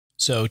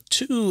So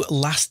two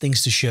last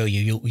things to show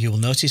you. You'll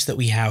notice that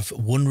we have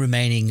one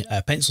remaining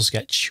pencil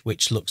sketch,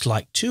 which looks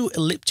like two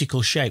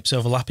elliptical shapes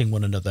overlapping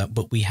one another,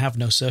 but we have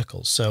no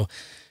circles. So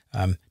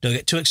don't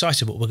get too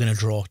excited, but we're going to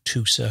draw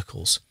two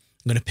circles.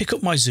 I'm going to pick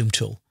up my zoom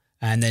tool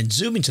and then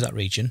zoom into that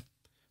region,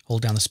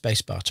 hold down the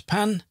space bar to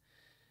pan,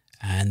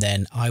 and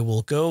then I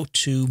will go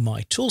to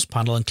my tools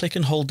panel and click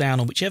and hold down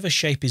on whichever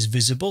shape is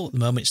visible. At the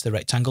moment, it's the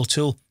rectangle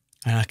tool.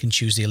 And I can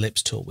choose the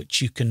ellipse tool,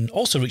 which you can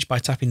also reach by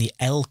tapping the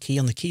L key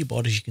on the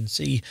keyboard, as you can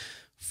see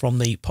from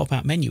the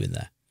pop-out menu in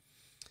there.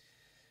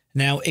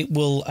 Now, it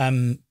will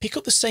pick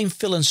up the same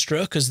fill and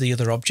stroke as the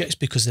other objects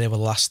because they were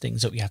the last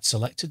things that we had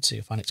selected. So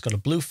you'll find it's got a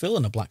blue fill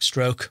and a black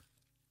stroke.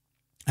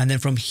 And then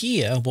from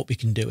here, what we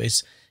can do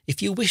is,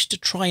 if you wish to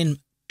try and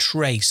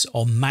trace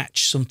or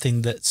match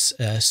something that's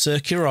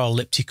circular or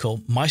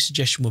elliptical, my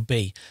suggestion would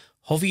be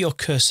hover your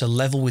cursor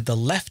level with the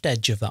left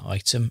edge of that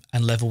item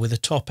and level with the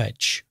top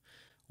edge.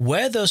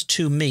 Where those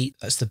two meet,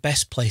 that's the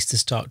best place to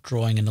start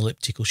drawing an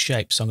elliptical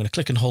shape. So I'm going to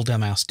click and hold the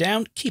mouse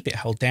down, keep it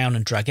held down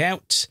and drag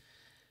out,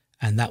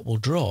 and that will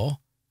draw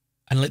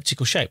an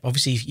elliptical shape.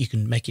 Obviously, you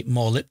can make it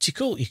more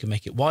elliptical, you can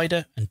make it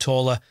wider and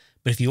taller,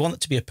 but if you want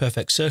it to be a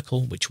perfect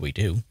circle, which we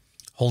do,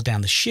 hold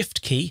down the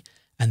Shift key,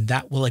 and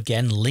that will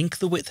again link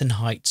the width and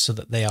height so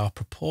that they are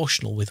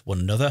proportional with one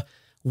another.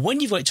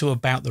 When you've got it to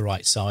about the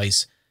right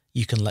size,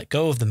 you can let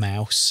go of the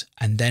mouse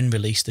and then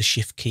release the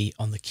Shift key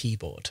on the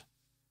keyboard.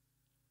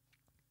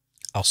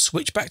 I'll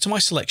switch back to my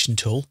selection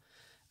tool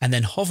and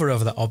then hover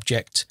over that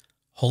object,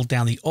 hold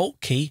down the Alt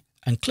key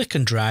and click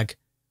and drag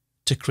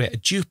to create a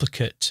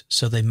duplicate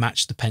so they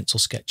match the pencil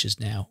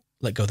sketches now.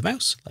 Let go of the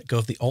mouse, let go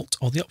of the Alt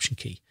or the Option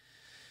key.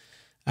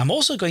 I'm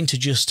also going to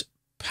just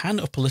pan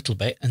up a little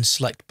bit and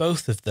select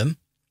both of them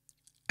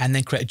and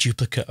then create a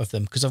duplicate of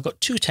them because I've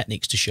got two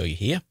techniques to show you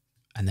here,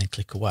 and then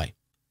click away.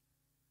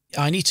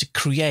 I need to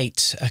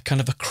create a kind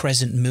of a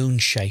crescent moon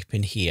shape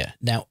in here.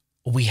 Now,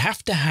 we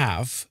have to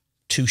have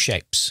two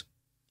shapes.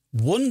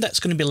 One that's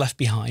going to be left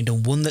behind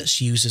and one that's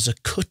used as a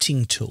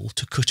cutting tool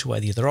to cut away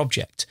the other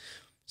object.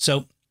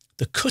 So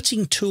the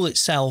cutting tool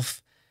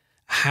itself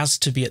has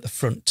to be at the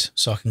front.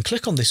 So I can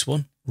click on this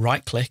one,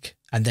 right click,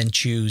 and then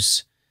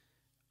choose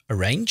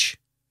Arrange,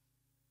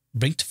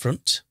 Bring to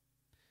Front.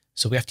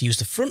 So we have to use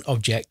the front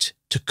object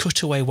to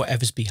cut away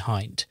whatever's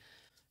behind.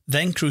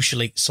 Then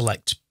crucially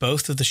select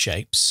both of the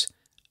shapes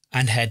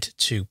and head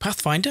to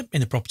Pathfinder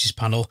in the Properties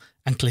panel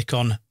and click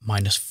on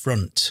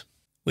 -front.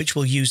 Which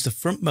will use the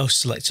frontmost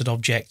selected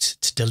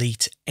object to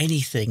delete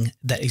anything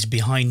that is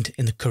behind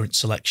in the current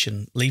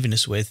selection, leaving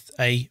us with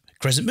a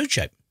crescent moon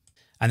shape.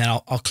 And then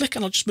I'll click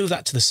and I'll just move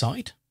that to the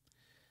side.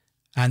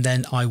 And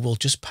then I will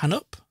just pan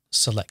up,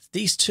 select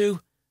these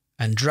two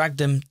and drag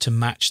them to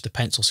match the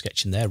pencil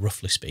sketch in there,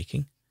 roughly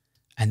speaking,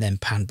 and then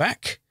pan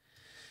back.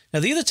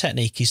 Now, the other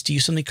technique is to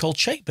use something called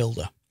Shape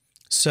Builder.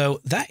 So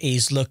that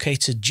is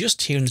located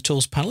just here in the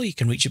Tools panel. You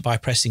can reach it by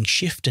pressing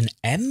Shift and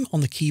M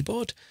on the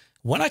keyboard.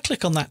 When I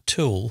click on that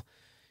tool,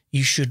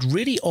 you should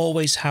really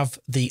always have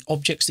the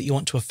objects that you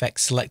want to affect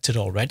selected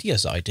already,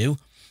 as I do.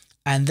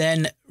 And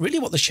then really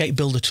what the Shape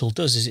Builder tool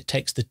does is it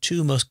takes the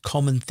two most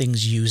common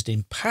things used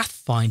in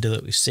Pathfinder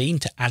that we've seen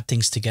to add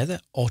things together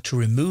or to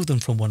remove them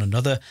from one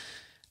another.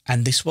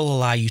 And this will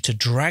allow you to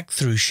drag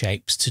through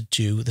shapes to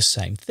do the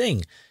same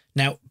thing.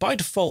 Now, by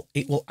default,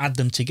 it will add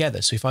them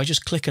together. So if I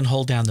just click and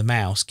hold down the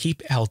mouse, keep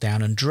it held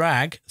down and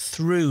drag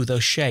through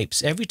those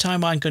shapes, every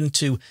time I'm going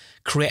to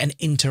create an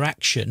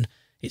interaction,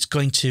 it's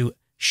going to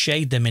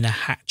shade them in a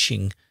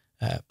hatching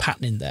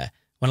pattern in there.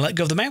 When I let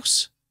go of the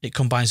mouse, it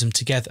combines them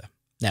together.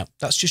 Now,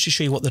 that's just to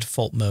show you what the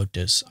default mode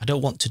does. I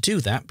don't want to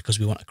do that because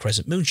we want a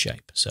crescent moon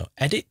shape. So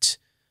Edit,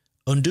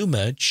 Undo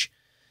Merge.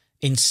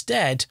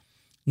 Instead,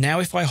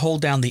 now if I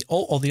hold down the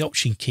Alt or the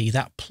Option key,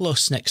 that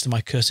plus next to my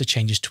cursor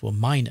changes to a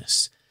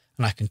minus.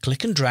 And I can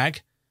click and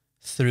drag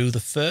through the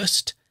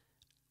first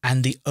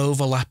and the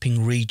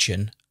overlapping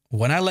region.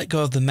 When I let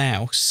go of the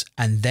mouse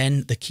and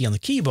then the key on the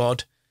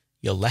keyboard,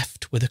 you're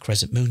left with a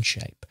crescent moon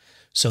shape.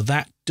 So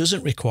that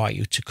doesn't require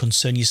you to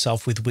concern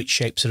yourself with which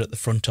shapes are at the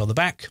front or the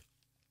back.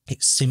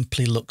 It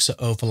simply looks at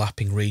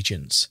overlapping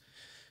regions.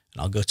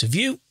 And I'll go to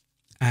View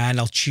and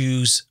I'll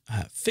choose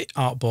Fit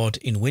Artboard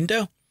in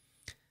Window,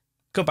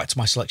 go back to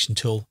my selection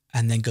tool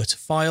and then go to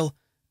File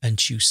and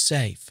choose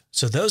Save.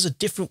 So those are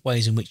different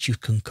ways in which you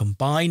can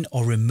combine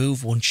or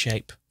remove one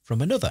shape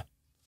from another.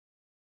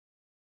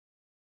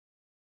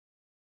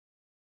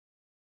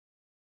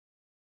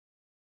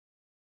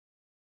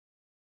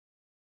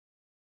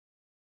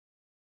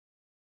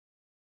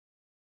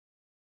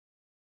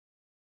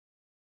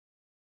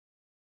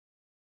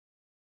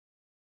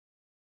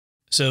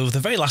 So the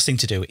very last thing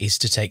to do is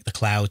to take the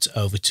clouds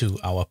over to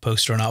our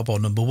poster on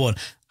artboard number 1.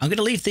 I'm going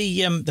to leave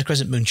the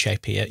crescent moon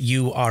shape here.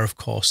 You are, of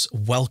course,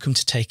 welcome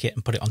to take it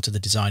and put it onto the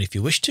design if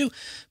you wish to.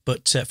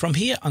 But from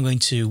here, I'm going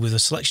to, with the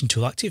selection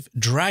tool active,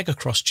 drag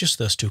across just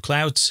those two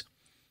clouds,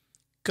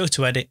 go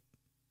to Edit,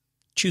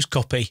 choose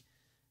Copy,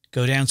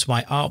 go down to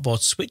my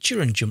artboard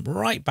switcher and jump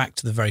right back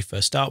to the very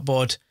first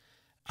artboard.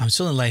 I'm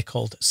still in a layer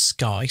called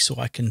Sky, so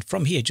I can,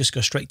 from here, just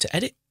go straight to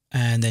Edit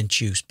and then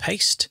choose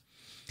Paste.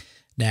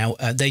 Now,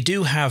 they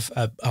do have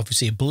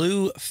obviously a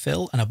blue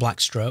fill and a black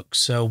stroke.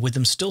 So with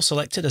them still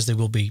selected, as they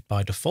will be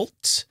by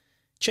default,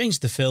 change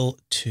the fill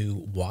to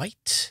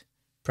white,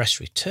 press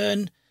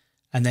return,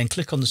 and then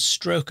click on the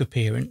stroke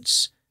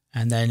appearance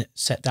and then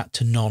set that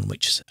to none,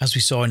 which, as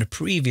we saw in a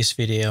previous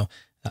video,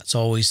 that's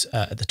always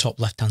at the top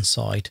left-hand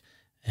side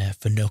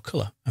for no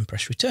color, and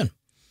press return.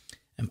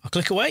 I'll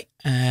click away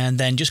and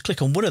then just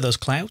click on one of those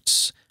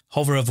clouds,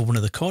 hover over one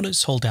of the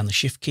corners, hold down the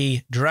shift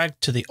key, drag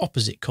to the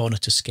opposite corner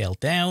to scale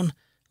down,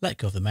 let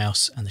go of the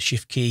mouse and the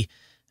shift key,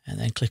 and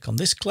then click on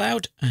this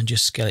cloud and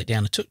just scale it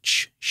down a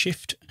touch,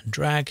 shift and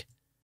drag.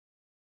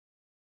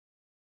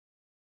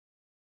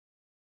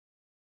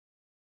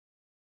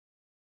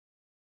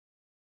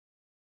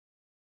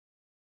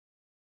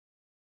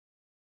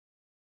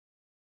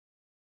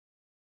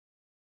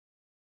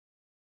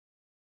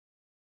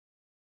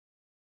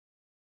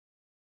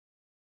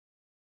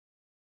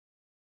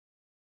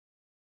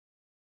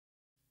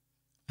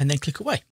 And then click away.